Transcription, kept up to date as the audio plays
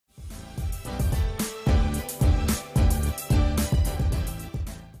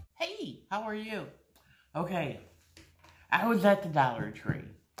How are you? Okay. I was at the Dollar Tree.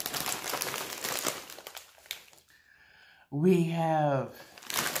 We have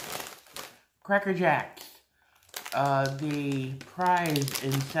Cracker Jacks. The prize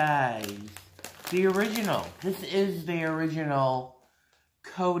in size. The original. This is the original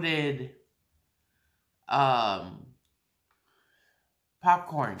coated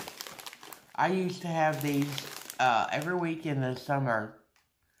popcorn. I used to have these every week in the summer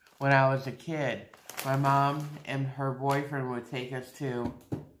when I was a kid. My mom and her boyfriend would take us to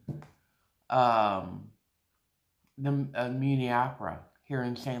the Muni Opera here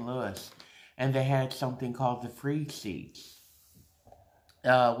in St. Louis. And they had something called the free seats,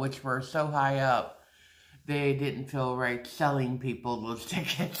 which were so high up, they didn't feel right selling people those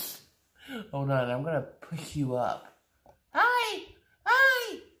tickets. Hold on, I'm going to push you up. Hi!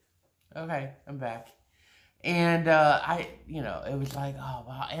 Hi! Okay, I'm back. And, it was like, oh,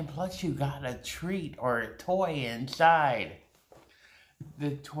 wow. And plus you got a treat or a toy inside.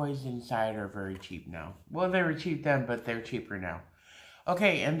 The toys inside are very cheap now. Well, they were cheap then, but they're cheaper now.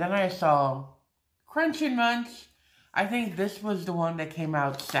 Okay, and then I saw Crunch and Munch. I think this was the one that came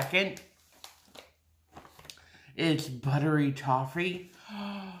out second. It's buttery toffee.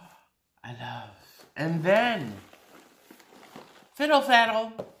 I love. And then Fiddle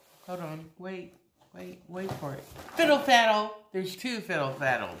Faddle. Hold on, wait for it. Fiddle Faddle. There's two Fiddle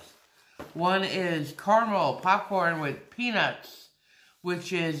Faddles. One is caramel popcorn with peanuts,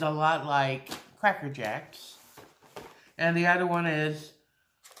 which is a lot like Cracker Jacks. And the other one is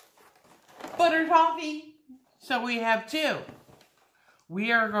butter toffee. So we have two.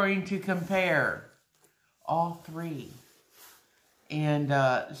 We are going to compare all three and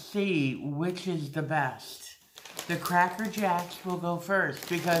see which is the best. The Cracker Jacks will go first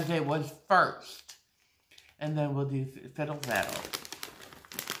because it was first. And then we'll do Fiddle Faddle.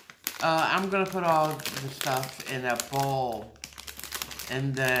 I'm going to put all the stuff in a bowl.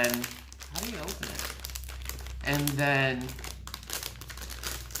 And then, how do you open it? And then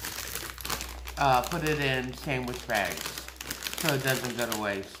put it in sandwich bags so it doesn't go to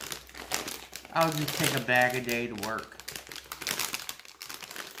waste. I'll just take a bag a day to work.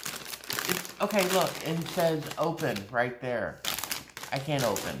 Okay, look, it says open right there. I can't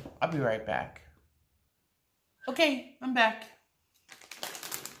open. I'll be right back. Okay, I'm back.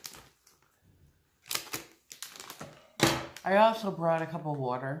 I also brought a cup of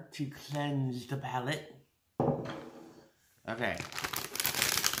water to cleanse the palate. Okay.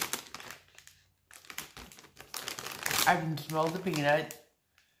 I can smell the peanut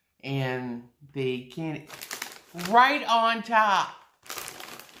and the candy right on top.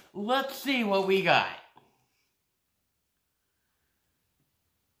 Let's see what we got.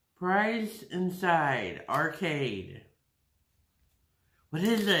 Prize inside arcade. What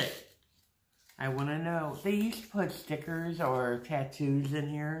is it? I want to know. They used to put stickers or tattoos in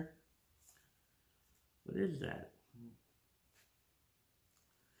here. What is that?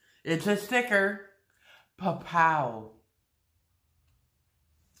 It's a sticker. Pa-pow.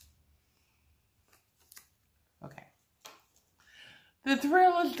 Okay. The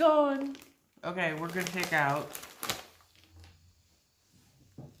thrill is gone. Okay, we're going to take out.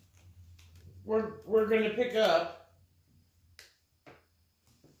 We're going to pick up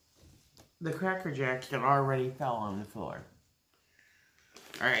the Cracker Jacks that already fell on the floor.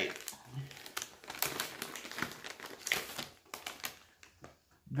 Alright.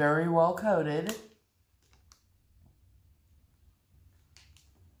 Very well coated.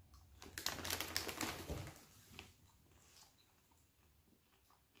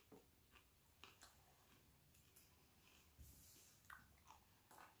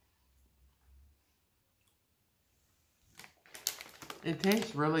 It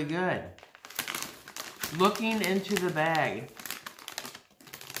tastes really good. Looking into the bag,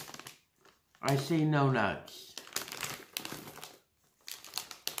 I see no nuts.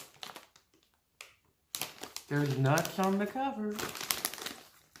 There's nuts on the cover.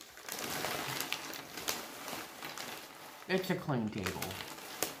 It's a clean table.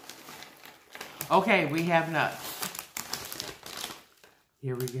 Okay, we have nuts.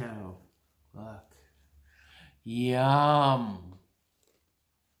 Here we go. Look. Yum.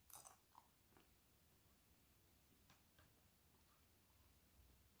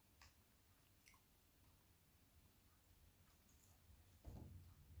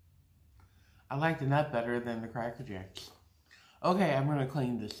 I like the nut better than the Cracker Jacks. Okay, I'm going to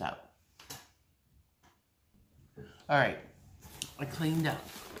clean this up. Alright, I cleaned up.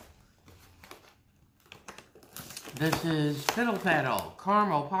 This is Fiddle Faddle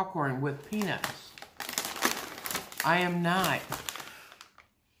caramel popcorn with peanuts. I am not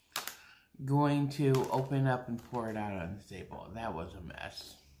going to open up and pour it out on the table. That was a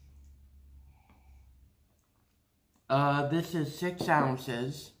mess. This is 6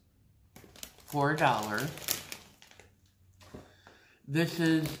 ounces for $1. This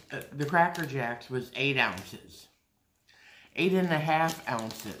is, the Cracker Jacks was 8 ounces. 8.5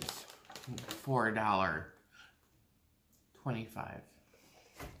 ounces for $1.25.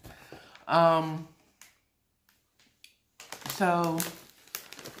 So,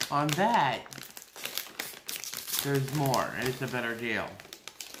 on that, there's more. It's a better deal.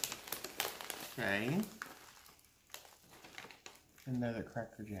 Okay. Another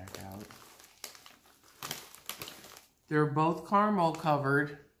Cracker Jack out. They're both caramel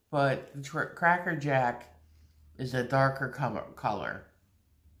covered, but the Cracker Jack is a darker color.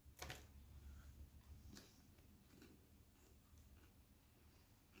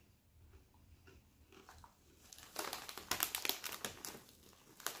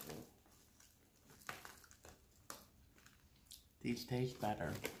 These taste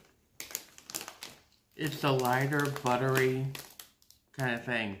better. It's a lighter, buttery kind of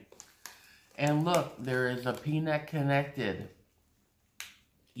thing. And look, there is a peanut connected.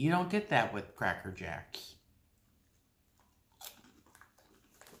 You don't get that with Cracker Jacks.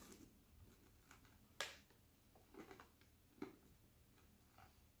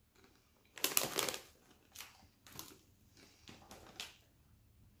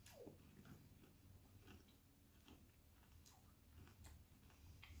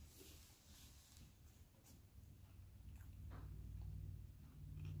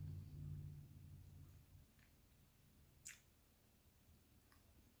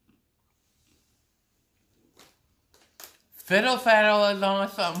 Fiddle Faddle is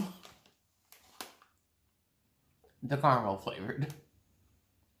awesome. The caramel flavored.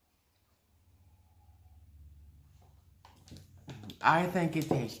 I think it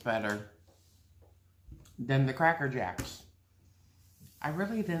tastes better than the Cracker Jacks. I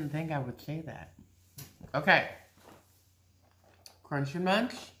really didn't think I would say that. Okay. Crunch and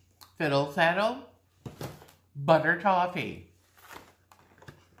Munch, Fiddle Faddle, Butter Toffee.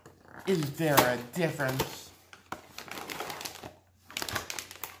 Is there a difference?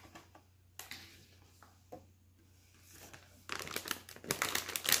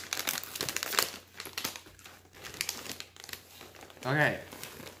 Okay.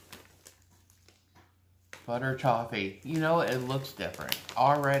 Butter toffee. You know, it looks different.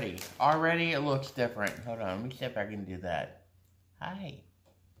 Already it looks different. Hold on, let me see if I can do that. Hi.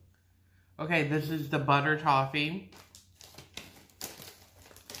 Okay, this is the butter toffee.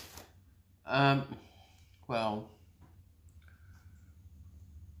 Well,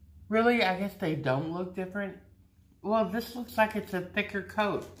 really, I guess they don't look different. Well, this looks like it's a thicker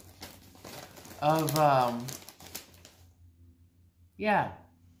coat of, yeah,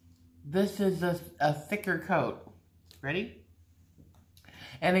 this is a thicker coat. Ready?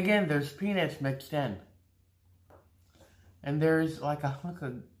 And again, there's peanuts mixed in. And there's like a hunk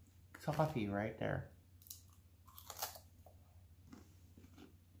of toffee right there.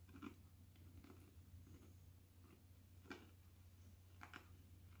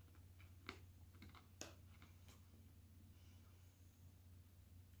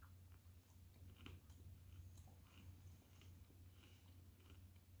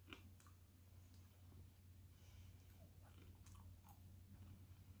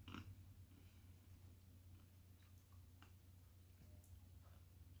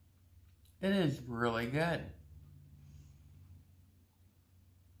 It is really good.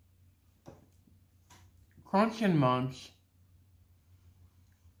 Crunch and Munch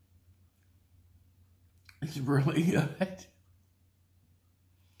is really good.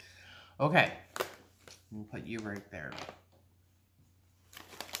 Okay, we'll put you right there.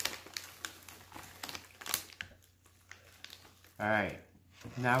 Alright,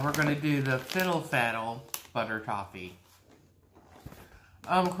 now we're going to do the Fiddle Faddle Butter Toffee.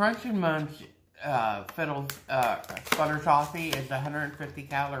 Crunch and Munch Fiddle Butter Toffee is 150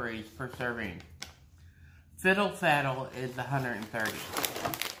 calories per serving. Fiddle Faddle is 130.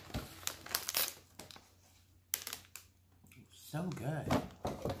 So good.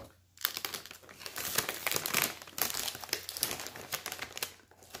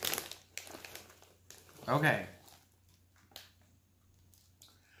 Okay.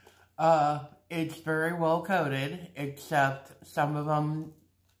 It's very well coated, except some of them,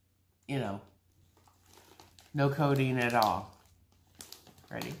 you know, no coating at all.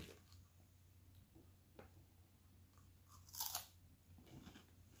 Ready?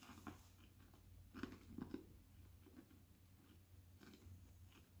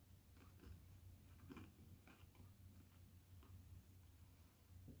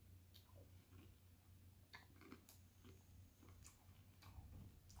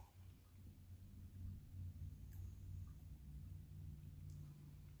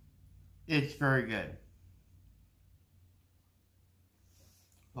 It's very good.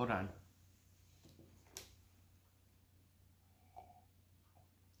 Hold on.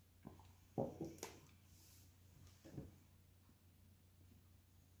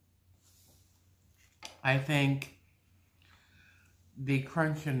 I think the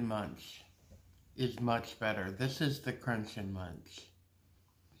Crunch and Munch is much better. This is the Crunch and Munch.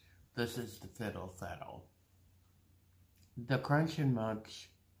 This is the Fiddle Faddle. The Crunch and Munch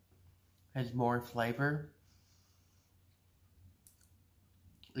has more flavor.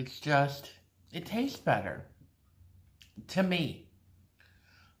 It's just, it tastes better to me.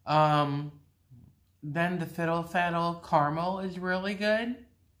 Then the Fiddle Faddle caramel is really good.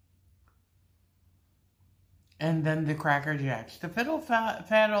 And then the Cracker Jacks. The Fiddle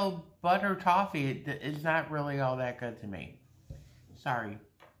Faddle butter toffee is not really all that good to me. Sorry.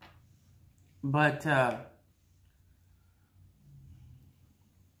 But,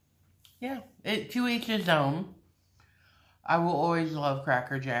 yeah, to each his own. I will always love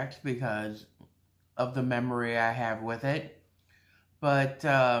Cracker Jacks because of the memory I have with it. But,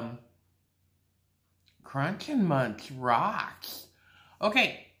 Crunch and Munch rocks.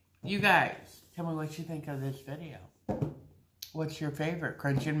 Okay, you guys, tell me what you think of this video. What's your favorite?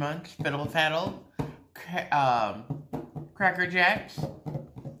 Crunch and Munch, Fiddle Faddle, Cracker Jacks?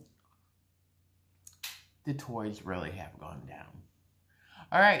 The toys really have gone down.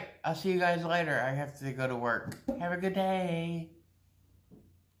 Alright, I'll see you guys later. I have to go to work. Have a good day.